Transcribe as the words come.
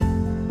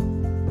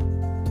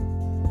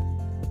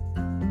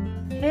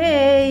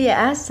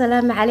وايا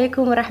السلام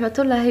عليكم ورحمة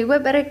الله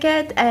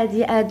وبركات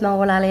آد ما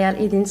walaalyaal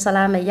idin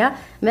salaamaya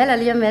meel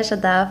aliya meesha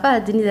daafaha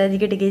dunida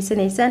adiga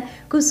dhageysanaysaan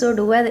kusoo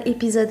dhawaada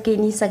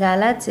episode-keenii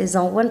 9aad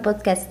saison 1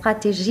 podcast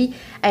strategy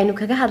aynu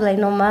kaga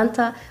hadlayno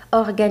maanta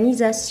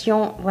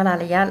organisation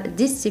walaalyaal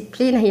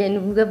discipline ayaynu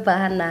uga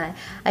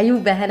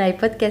baahanahay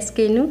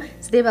podcast-keenu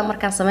sidee baan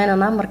markaan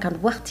sameynanaa markaan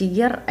waqti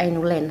yar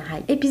aynu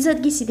leenahay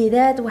episode-kii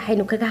 8aad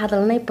waxaynu kaga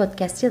hadalnay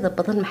podcast-yada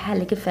badan maxaa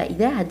laga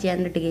faa'iidaa haddii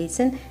aad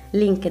dhageysan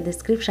linka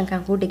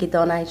description-kan ku dhigi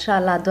doonaa insha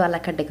Allah hadduu alla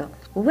ka dhigo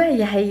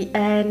waayahay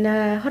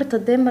horta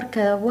dee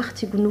marka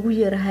waqtigu nagu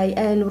yarahay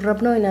aynu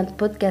rabno inaan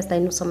podcast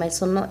aynu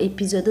samaysano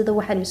episodada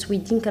waxaanu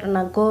isweydiin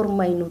karnaa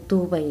goormaynu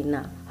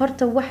duubaynaa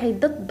horta waxay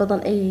dad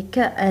badan ay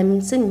ka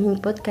aaminsan yihiin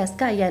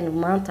podcast-ka ayaanu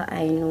maanta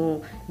aynu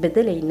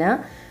bedelaynaa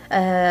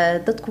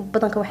dadku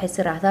badanka waxay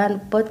siraahdaan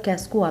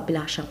podcast-ku waa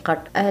bilaa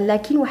shanqadh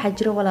laakiin waxaa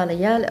jira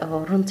walaalayaal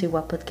oo runtii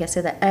waa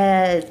podcast-yada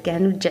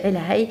aadkaan u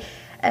jecelahay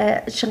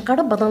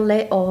shanqaro badan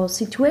leh oo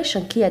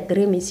situationkii aad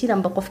dareemaysid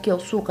amba qofkii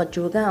oo suuqa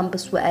jooga amba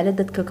su'aalo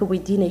dadka ka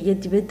weydiinaya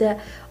dibadda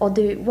oo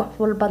dee wax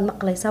walbaad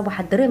maqlaysaa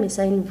waxaad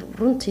dareemaysaa in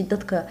runtii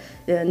dadka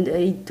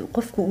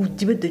qofku uu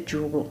dibadda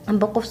joogo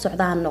amba qof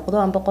socda ha noqdo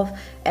amba qof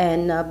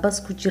bas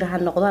ku jira ha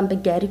noqdo amba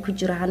gaari ku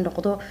jira ha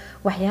noqdo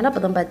waxyaalo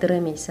badan baad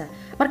dareemaysaa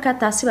marka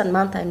taasi baan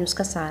maanta aynu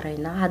iska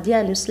saaraynaa haddii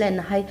aynu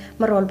isleenahay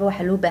mar walba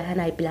waxaa loo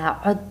baahanahay bilaa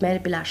cod meel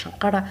bilaa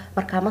shanqara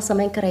markaa ma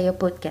samayn karayo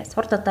podcast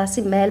horta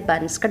taasi meel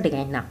baan iska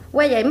dhigaynaa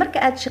marka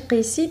aad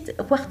shaqaysid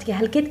waqtiga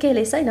halkeed ka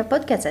helaysaa inaad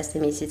podcast aad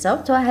samaysid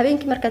sababtoo ah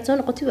habeenkii markaad soo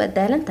noqotid waad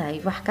daalan tahay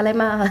wax kale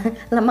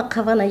lama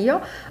qabanayo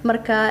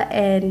marka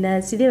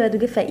sidee baad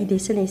uga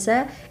faa'iidaysanaysaa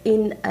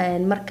in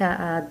marka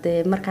aad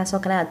markaasoo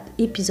kale aad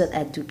episode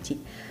aad duubtid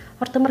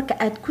horta marka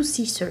aad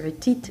kusii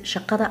socotid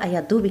shaqada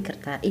ayaad duubi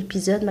kartaa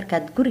episode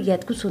markaad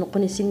gurigaad kusoo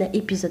noqonaysidna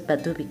episode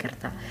baad duubi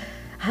kartaa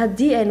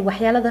haddii aan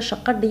waxyaalada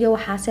shaqadhiyo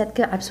waxaasaad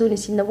ka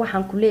cabsoonaysidna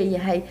waxaan ku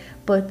leeyahay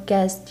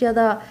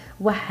podcast-yada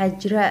waxaa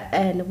jira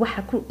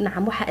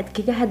waxa aad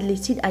kaga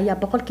hadlaysid ayaa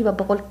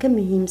 100% ka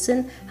muhiimsan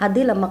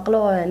haddii la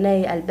maqlo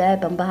nay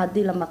albaab amba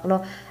haddii la maqlo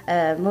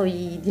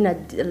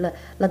mooyidinaad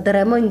la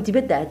dareemo in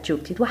dibadda aad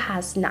joogtid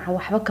waxaas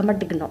waxba kama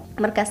dhigno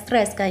marka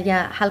stresska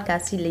ayaa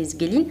halkaasi la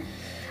isgelin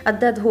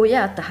haddaad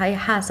hooyaa tahay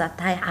xaasaad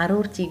tahay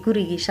caruurtii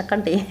gurigii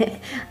shaqadhi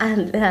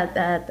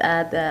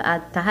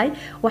aad tahay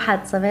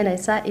waxaad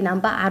sameynaysaa in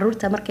amba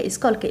caruurta markay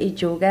iskoolka ay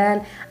joogaan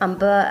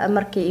amba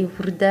markay ay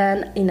hurdaan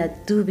inaad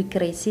duubi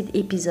karaysid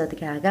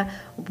episode-gaaga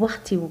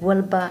waqti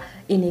walba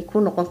inay ku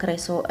noqon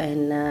karayso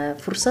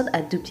fursad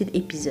aad duubtid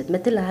episode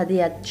matala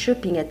haddii aad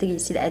shopping aad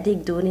tegaysid adeeg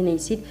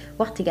dooninaysid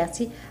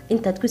waqtigaasi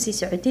intaad kusii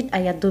socotid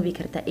ayaad duubi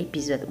kartaa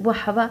episode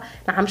waxba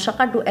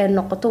shaqadhu ay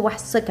noqoto wax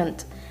second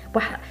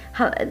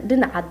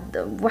dhinaca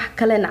wax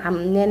kale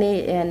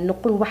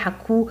noqon waxa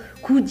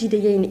ku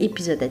jidaya in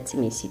episode aad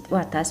samaysid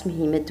waa taas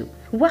muhiimadu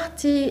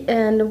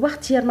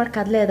waqti yar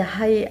markaad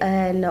leedahay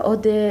oo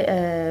dee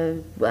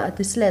aad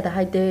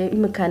isleedahay dee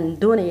iminkaan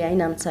doonaya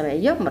inaan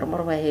sameeyo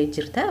marmar way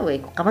jirtaa way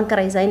ku qaban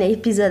karaysaa in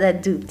episode aad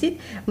duubtid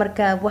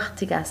marka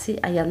waqtigaasi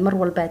ayaad mar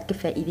walba aad ka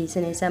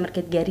faa'iidaysanaysaa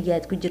markaad gaariga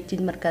aad ku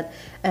jirtid markaad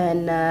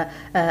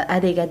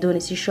adeega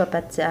doonaysid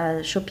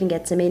shopping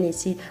aad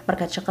sameynaysid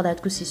markaad shaqada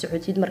aad kusii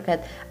socotid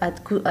markaad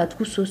aad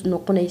ku soo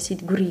noqonaysid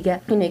guriga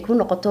inay ku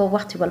noqoto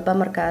waqti walba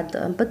markaad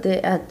bade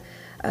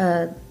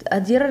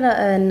aad yarana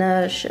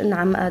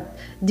aad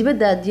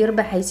dibadda aad yar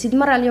baxaysid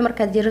mar aliyo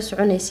markaad yar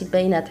soconaysid ba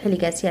inaad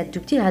xilligaasi aad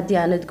dugtid haddii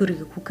aanad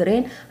guriga ku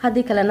kareen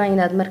haddii kalena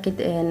inaad markid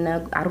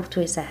caruurtu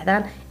ay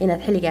saaxdaan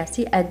inaad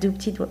xilligaasi aad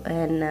dugtid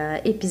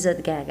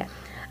episode-gaaga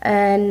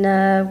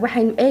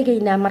waxaynu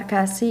eegaynaa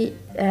markaasi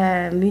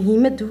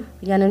muhiimadu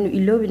yaananu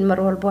iloobin mar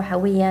walba waxa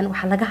weeyaan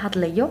waxa laga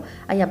hadlayo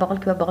ayaa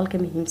 100% ka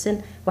muhiimsan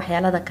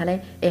waxyaalada kale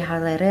ee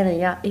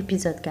hareereynaya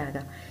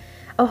episode-gaaga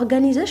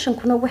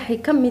organization-kuna waxay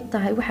ka mid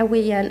tahay waxa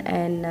weeyaan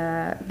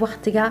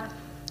waqtiga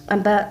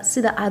amba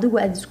sida adigu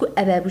aad isku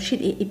abaabushid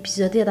ee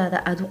episode-yadaada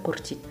aad u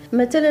qortid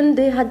matalan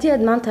de haddii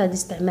aad maanta aad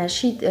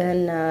isticmaashid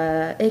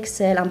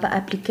Excel amba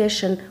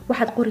application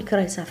waxaad qori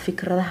karaysaa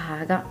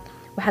fikradahaaga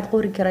waxaad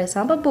qori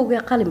karaysaa amba buug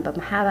iyo qalinba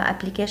maxaa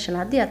application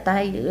haddii aad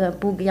tahay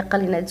buug iyo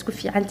qalin aad isku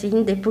fiican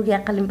tihiin de buug iyo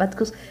qalin baad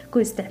ku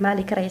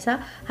isticmaali karaysaa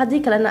haddii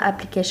kalena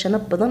application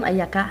badan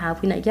ayaa ka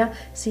caawinaya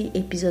si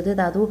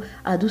episode-yadaadu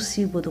aad u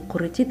sii wada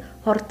qoritid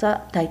horta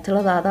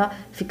title-daada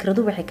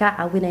fikradu waxay ka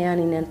caawinayaan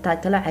in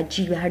title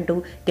cajiib hadhow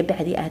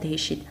gabadhii aad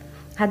heshid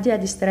haddii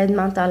aad istiraad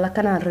maanta alla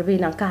kana rabay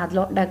inaan ka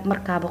hadlo dhag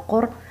markaaba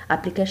qor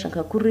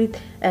application-ka ku rid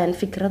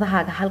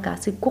fikradahaaga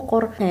halkaasi ku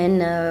qor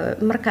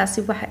markaasi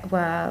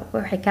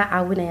waxay ka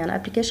caawinayaan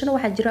application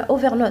waxaa jira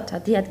Evernote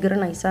haddii aad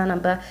garanaysaan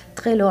amba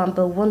Trello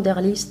amba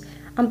Wunderlist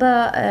amba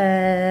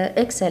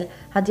Excel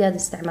haddii aad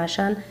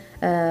isticmaashaan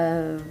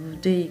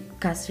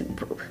kaasi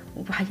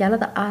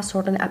waxyaalada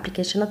aasoo dhan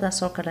applicationadaas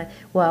oo kale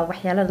waa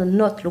waxyaalada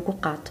note lagu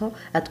qaato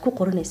aad ku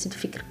qoranaysid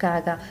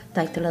fikirkaaga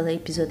titlada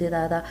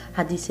episodeyadaada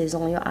haddii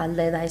saisonyo aad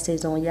leedahay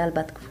saisonyaal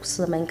baad ku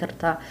samayn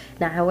kartaa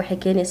naca waxay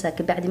keenaysaa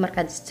kabacdi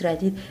markaad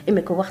istiraadid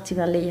imika waqti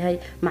baan leeyahay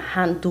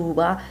maxaan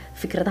duubaa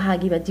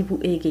fikradahaagiibaa dib u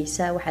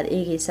eegaysaa waxaad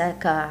eegaysaa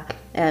ka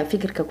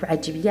fikirka ku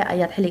cajibiya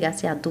ayaad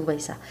xilligaasi aad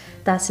duubaysaa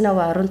taasina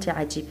waa runtii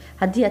cajiib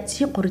haddii aad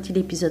sii qoritid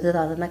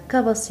episodadaadana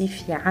kaba sii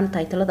fiican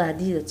titlada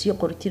haddii aad sii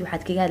qoritid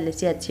waxaad kaga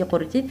hadlaysay aad sii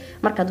qoritid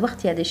markaad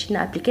waqti aad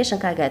heshidna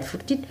applicationkaaga aad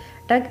furtid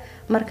dhag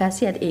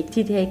markaasi aad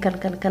eegtid hey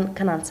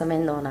kanaan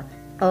samayn doonaa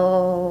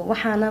oo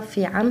waxaana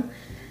fiican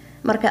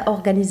marka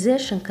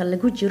organizationka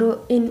lagu jiro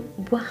in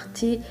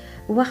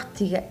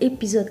waqtiga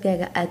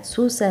episodekaaga aad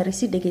soo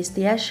saarisid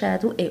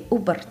dhageystayaashaadu ay u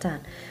bartaan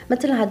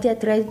matalan haddii aad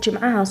tiraahdo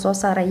jimcahan soo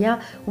saarayaa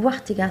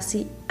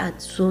waqtigaasi aad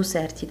soo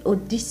saartid oo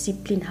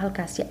discipline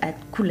halkaasi aad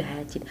ku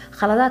lahaatid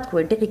khaladaadku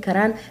way dhici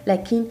karaan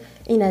laakiin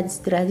inaad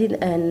istiraadid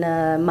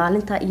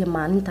maalinta iyo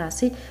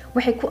maalintaasi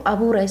waxay ku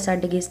abuureysaa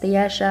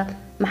dhageystayaasha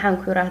maxaan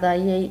ku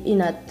iraahdayay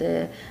inaad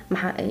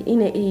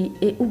inay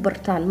u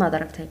bartaan maad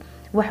aragtay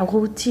wax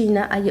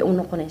routiina ayay u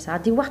noqonaysaa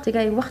haddii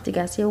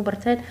waqtigaasi ay u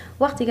barteen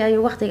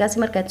waqtigaasi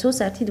markaad soo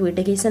saartid way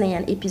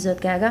dhageysanayaan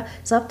episodekaaga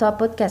sababtoo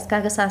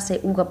podcastkaaga saasay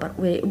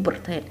way u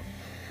barteen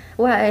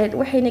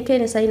waxayna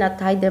keenaysaa inaad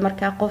tahay dee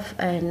markaa qof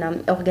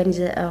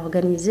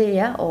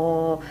organizeya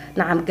oo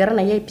nacam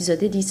garanaya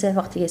episodadiisa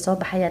waqtigay soo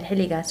baxayaan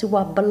xilligaasi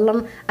waa ballan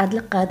aad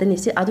la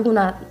qaadanaysid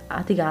adiguna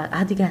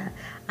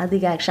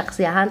adiga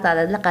shaqsi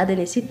ahaantaada aad la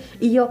qaadanaysid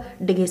iyo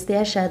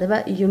dhageystayaashaadaba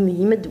iyo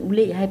muhiimada uu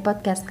leeyahay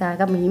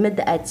podcastkaaga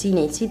muhiimada aad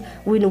siinaysid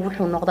weyna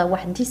wuxuu noqdaa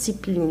wax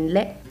discipline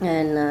leh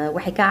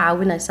waxay ka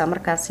caawinaysaa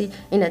markaasi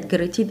inaad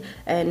garatid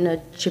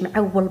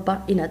jimco walba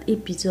inaad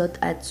episode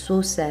aad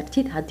soo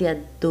saartid haddii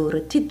aad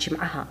dooratid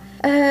jimcaha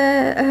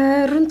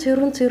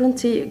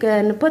runtii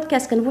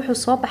podcastkan wuxuu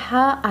soo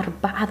baxaa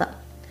Arbacada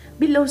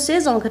bilow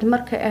seasonkan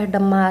marka ay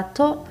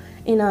dhammaato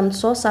inaan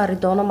soo saari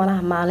doono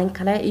malaha maalin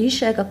kale ii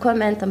sheega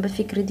comment amba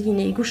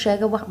fikradihiina igu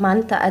sheega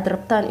maalinta aad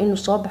rabtaan inuu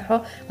soo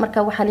baxo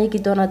marka waxaan eegi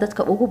doonaa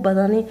dadka ugu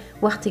badani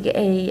waqtiga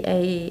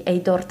ay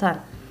doortaan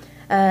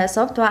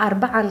sababtoo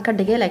Arbacaan ka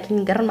dhigay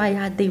laakiin garan maayo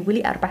hadday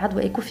weli Arbacadu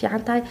ay ku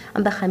fiican tahay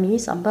amba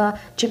Khamiis amba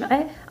Jimce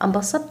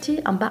amba Sabti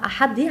amba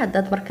Axadi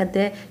haddaad marka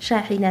dee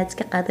shaaxiinaad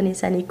iska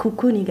qaadanaysaan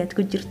kukuunigaad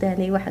ku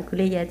jirtaan waxaan ku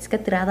leeyahay iska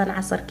tiraadaan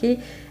casarkii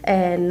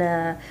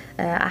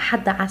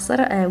Axadda casar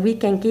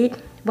weekendkii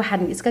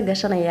waxaan iska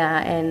gashanayaa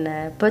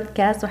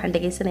podcast waxaan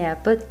dhageysanayaa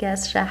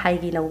podcast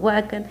shaaxaygiina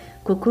waa kan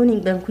kukuuning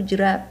baan ku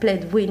jiraa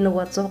plate weynna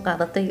waad soo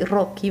qaadatay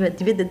roobkiiba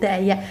dibadda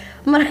daaya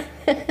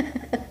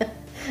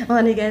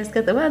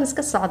waan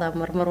iska socdaa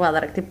marmar waad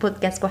aragtay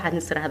podcast waxaan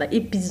israahdaa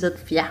episode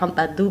fiican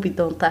baad duubi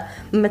doontaa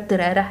ma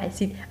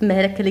taraaraxaysid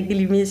meelo kala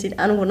geli maysid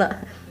aniguna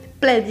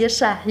plate iyo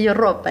shaax iyo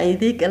roob baan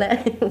idii kale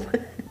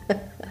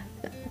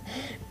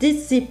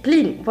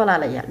discipline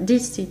walaalayaal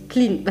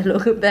discipline baa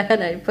looga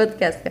baahanahay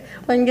podcastka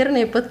waan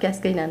garanaya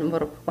podcastka inaan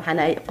maro waxaan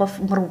ahay qof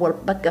mar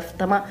walba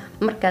gaftama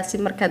markaasi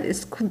markaad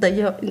isku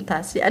dayo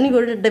intaasi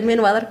anigoo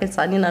dhameen waad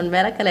arkaysaa inaan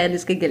meelo kale aan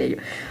iska gelayo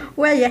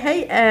waayahay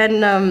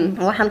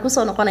waxaan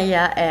kusoo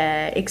noqonayaa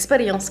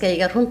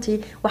experiencekayga runtii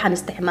waxaan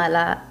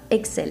isticmaalaa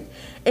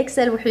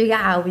excel wuxuu iga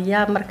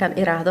caawiyaa markaan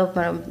iraahdo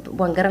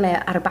waan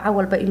garanayaa Arbaco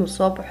walba inuu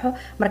soo baxo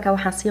marka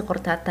waxaan sii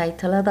qortaa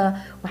titlada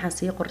waxaan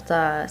sii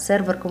qortaa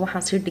serverka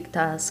waxaan sii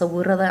dhigtaa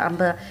sawirada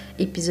amba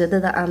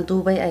episodada aan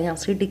duubay ayaan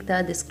sii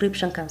dhigtaa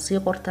descriptionkan sii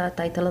qortaa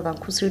titladan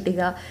ku sii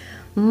dhigaa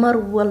mar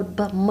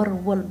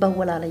walba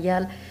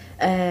walaalayaal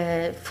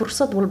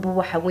fursad walba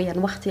waxa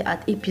weeyaan waqti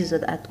aad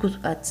episode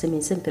aad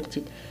samaysan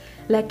kartid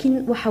laakiin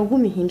waxa ugu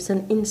muhiimsan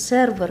in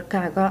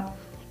serverkaaga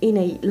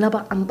inay 2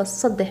 amba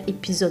 3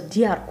 episode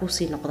diyaar ku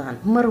sii noqdaan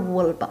mar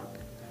walba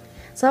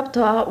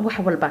sababtoo wax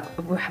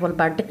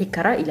walba dhici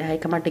kara ilaahay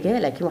kama dhigay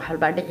laakiin wax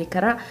walba dhici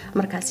kara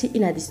markaasi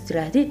inaad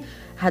istiraadid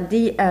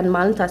haddii aan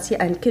maalintaasi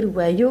aan kari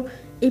waayo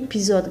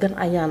episode-gan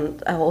ayaan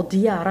oo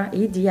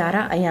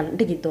diyaara ayaan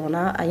dhigi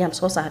doonaa ayaan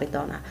soo saari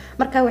doonaa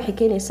marka waxay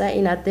keenaysaa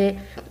inaad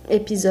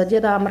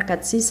episode-yada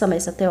markaad sii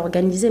samaysatay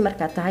organize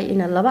markaad tahay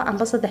in 2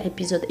 amba 3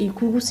 episode ay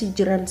kugu sii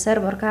jiraan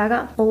serverkaaga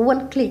oo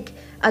one click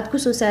aad ku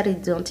soo saari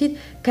doontid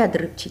kaad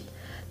rabtid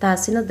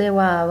taasina dee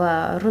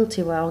waa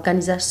runtii waa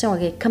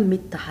organizationka ka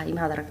mid tahay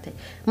maad aragtay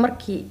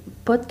markii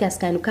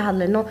podcast aynu ka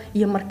hadlayno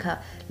iyo marka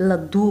la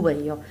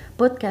duubayo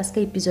podcast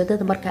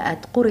episodada marka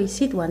aad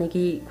qoraysid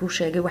waanigii ku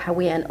sheegay waxa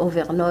weeyaan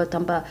overnote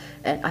amba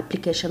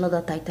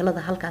applicationada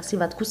titlada halkaasi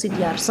baad ku sii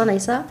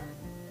diyaarsanaysaa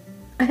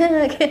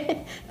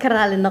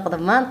karaali noqda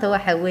maanta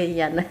waxa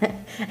weeyaan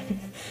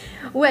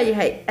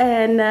waayahay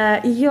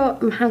iyo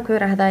maxaan ku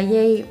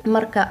yiraahdayay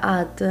marka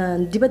aad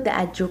dibadda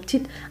aad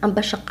joogtid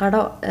amba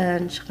shaqado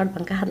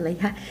baan ka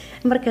hadlayaa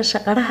marka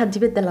shaqadaha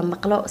dibadda la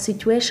maqlo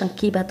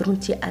situationkii baad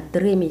runtii aad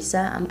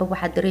dareemaysaa amba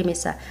waxaad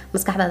dareemaysaa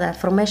maskaxdaada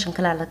information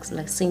kale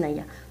la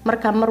siinaya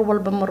marka mar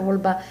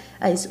walba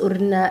ay is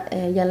orina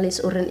yaan la is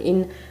orin in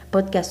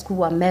podcastku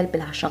waa meel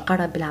bilaa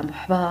shaqada bilaa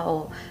waxba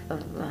oo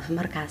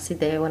markaasi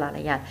dee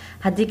walaalayaal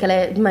haddii kale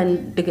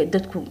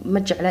dadku ma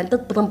jeclaan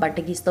dad badan baa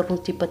dhageysta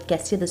runtii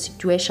podcastyada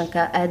situationka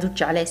aada u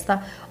jeclaysta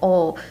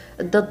oo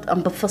dad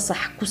amba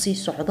fasax kusii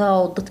socda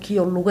oo dadkii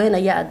oo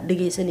lugeynaya aad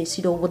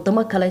dhageysanaysid oo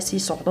wadamo kale sii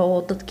socda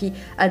oo dadkii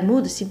aad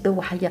moodaysid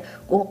waxaya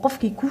oo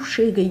qofkii kuu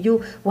sheegayo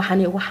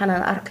waxaan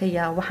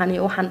arkaya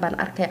waxaan baan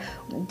arkaya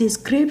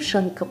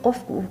descriptionka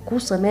qofku uu ku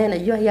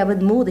sameynayo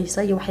ayaabaad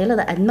moodaysaa iyo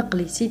waxyeelada aad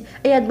maqlaysid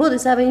ayaad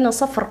moodaysaaba inuu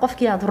safar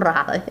qofkii aad u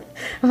raacday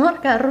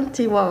marka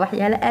runtii waa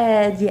waxyaalo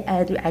aad iyo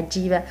aad u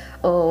cajiiba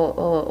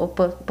oo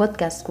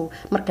podcastku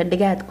marka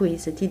dhagaad ku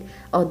haysatid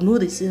ood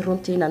moodaysid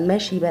runtii inaad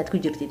meeshiiba aad ku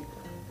jirtid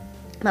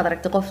maad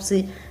aragtay qof si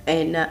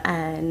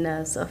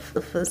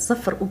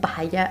safar u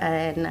baxaya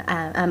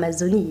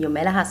Amazon iyo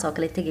meelahaas oo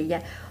kale tegaya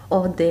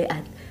oo dee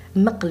aad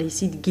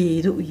maqlaysid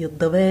geedo iyo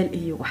dabeel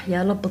iyo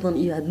waxyaalo badan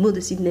iyo aad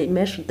moodaysid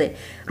meesha dee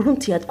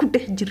runtii aad ku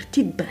dhex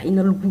jirtidba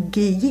ina lagu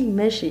geeyey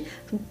meeshii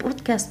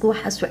podcastku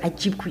waxaasuu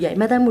cajiib ku yahay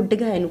maadaama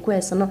dhagahaynu ku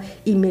haysano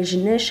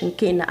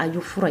imaginationkeena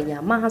ayuu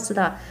furayaa maaha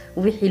sidaa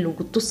wixii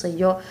lagu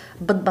tusayo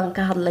bad baan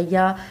ka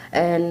hadlayaa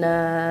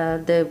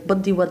dee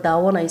baddii waa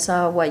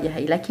daawanaysaa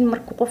waayahay laakiin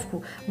marka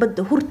qofku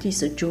badda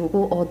hortiisa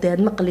joogo oo dee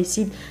aad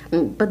maqlaysid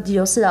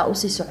baddiyo sidaa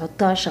usii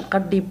socota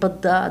shanqadhii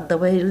badda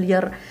dabeyl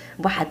yar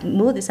waxaad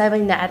moodaysaaba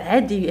ina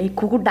cadcaadi ay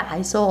kugu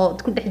dhacayso oo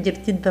ku dhex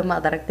jirtidba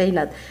maad aragtay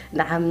inaad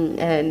nacam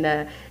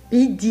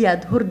ciidii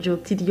aad hor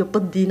joogtid iyo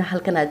baddiina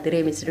halkan aad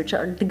dareemaysid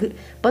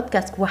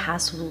podcastku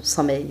waxaasuu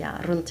sameeyaa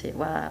runtii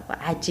waa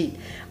cajiib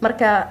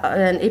marka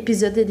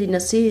episodadiina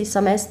sii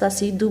samaysta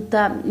sii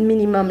duubta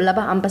minimum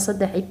 2 amba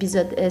 3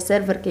 episode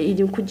serverka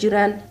idinku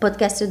jiraan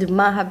podcastadu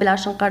maaha bilaa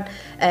shanqadh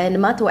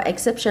maanta waa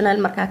exceptional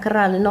markaa ka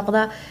raali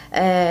noqda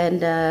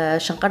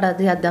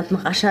shanqadhaadii haddaad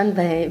maqashaan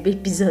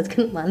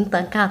episodekan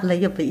maalintaan ka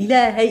hadlayaba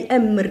ilaahay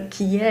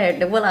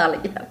amarkiyeedha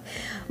walaalayaal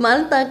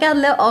maalintaan ka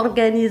hadlay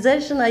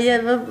organisation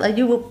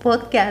ayuuba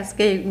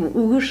podcastkaygu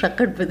ugu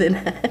shaqadh badan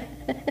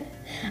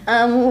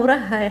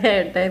amuuraha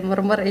heedhay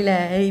marmar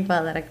ilaahay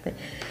baad aragtay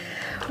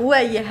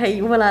waayahay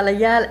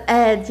walaalayaal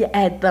aad iyo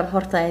aad baan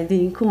horta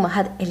idinku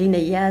mahad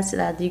celinayaa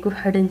sidaad igu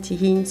xidhan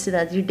tihiin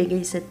sidaad ii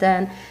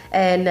dhagaysataan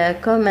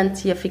comment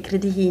iyo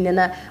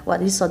fikradihiinana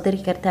waad ii soo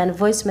diri kartaan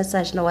voice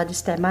messagena waad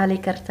isticmaali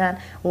kartaan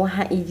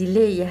waxaan idin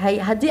leeyahay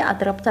haddii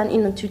aad rabtaan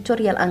in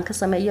tutorial aan ka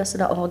sameeyo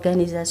sida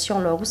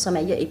organisation loogu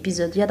sameeyo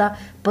episodyada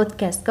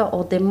podcastka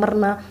oo dee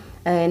marna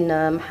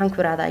maxaan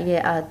ku irahdaa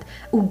ayee aad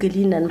u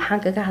gelinan maxaan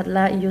kaga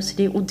hadlaa iyo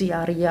sidee u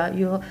diyaariyaa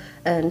iyo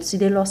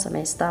sidee loo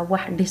samaystaa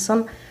wax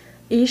dhisan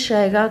ii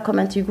sheega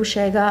comment igu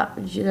sheega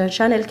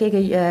channelkayga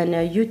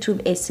YouTube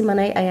ee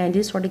simanay ayaan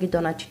idiin soo dhigi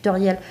doonaa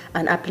tutorial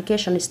aan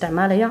application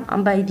isticmaalayo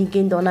amba idin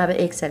geyn doonaaba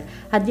Excel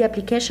haddii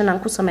application aan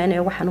ku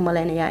sameynayo waxaan u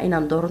maleynayaa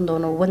inaan dooran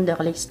doono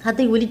Wonderlist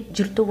hadday weli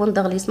jirto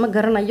Wonderlist ma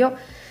garanayo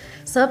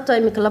sababtoo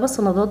imika 2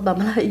 sanadood baa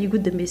malaha iigu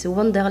dambeysay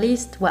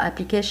Wonderlist waa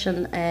application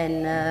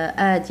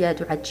aad iyo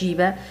aad u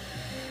cajiiba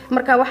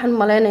marka waxaan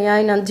maleynayaa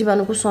inaan dib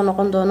aan ugu soo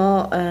noqon doono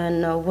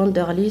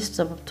Wonderlist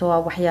sababtoo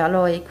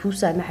waxyaalo ay ku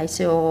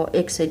saamaxaysay oo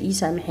Excel ii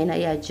saamaxayna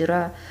ayaa jira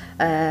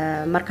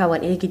marka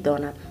waan eegi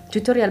doonaa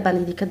tutorial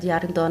baan idinka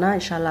diyaarin doonaa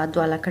insha Allah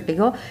hadduu alla ka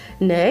dhigo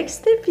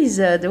next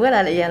episode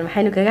walaalayaal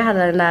maxaynu kaga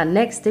hadlaynaa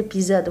next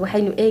episode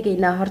waxaynu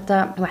eegaynaa horta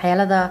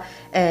waxyaalada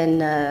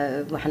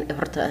waxaan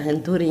horta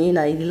doonayay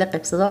inaan idinla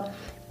qaybsado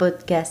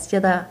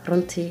podcastyada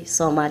runtii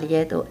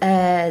Soomaaliyeed oo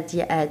aad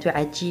iyo aad u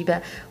cajiiba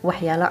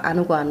waxyaalo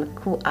anigu aan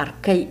ku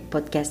arkay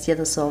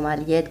podcastyada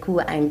Soomaaliyeed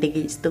kuwa aan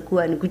dhageysto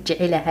kuwa aan ugu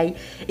jecelahay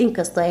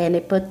inkastoo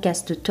ay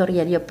podcast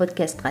tutorial iyo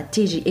podcast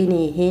strategy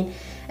inay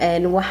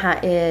yihiin waxa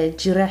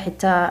jira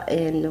xitaa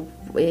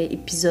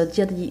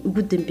episodeyadii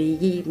ugu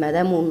dambeeyay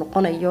maadaama uu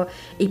noqonayo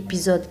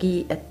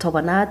episodekii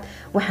 10aad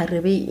waxaan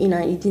rabay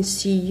inaan idin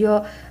siiyo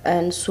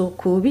soo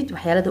koobid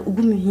waxyaalada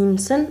ugu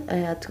muhiimsan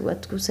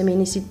aad ku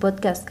sameynaysid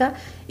podcastka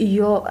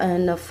iyo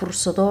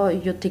fursado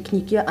iyo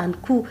tekniikyo aan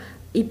ku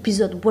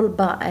episode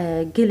walba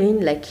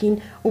gelayn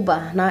laakiin u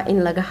baahnaa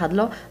in laga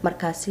hadlo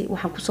markaasi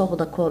waxaan kusoo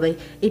wada koobay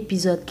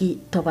episodekii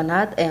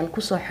 10aad aan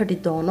kusoo xidhi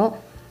doono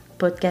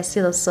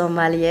podcastyada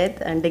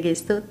Soomaaliyeed aan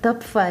dhageysto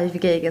top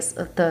 5-gayga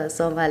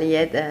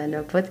Soomaaliyeed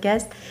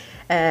podcast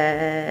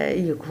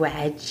iyo kuwa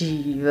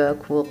cajiiba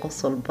kuwa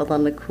qosol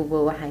badan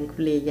kuwa waxaan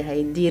ku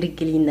leeyahay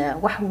dhiirigelina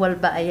wax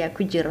walba ayaa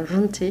ku jira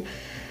runtii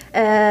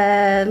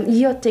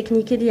iyo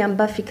tekniikadii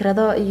amba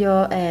fikrado iyo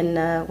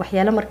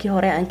waxyaalo markii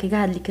hore aan kaga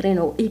hadli karin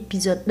oo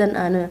episode dhan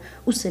aan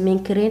u sameyn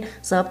karin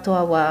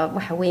sababtoo waa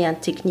waxa weeyaan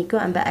tekniiko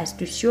amba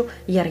astucio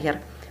yar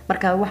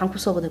marka waxaan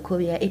kusoo wada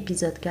koobayaa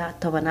episodeka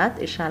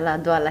 10aad insha Allah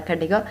hadduu alla ka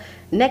dhigo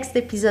next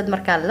episode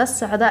markaa la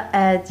socda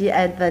aad iyo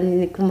aad baan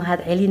idinku mahad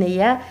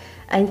celinayaa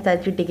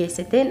intaad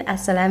dhegaysateen.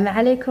 Assalaamu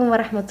calaykum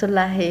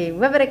waraxmatullaahi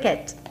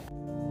wabarakaatu.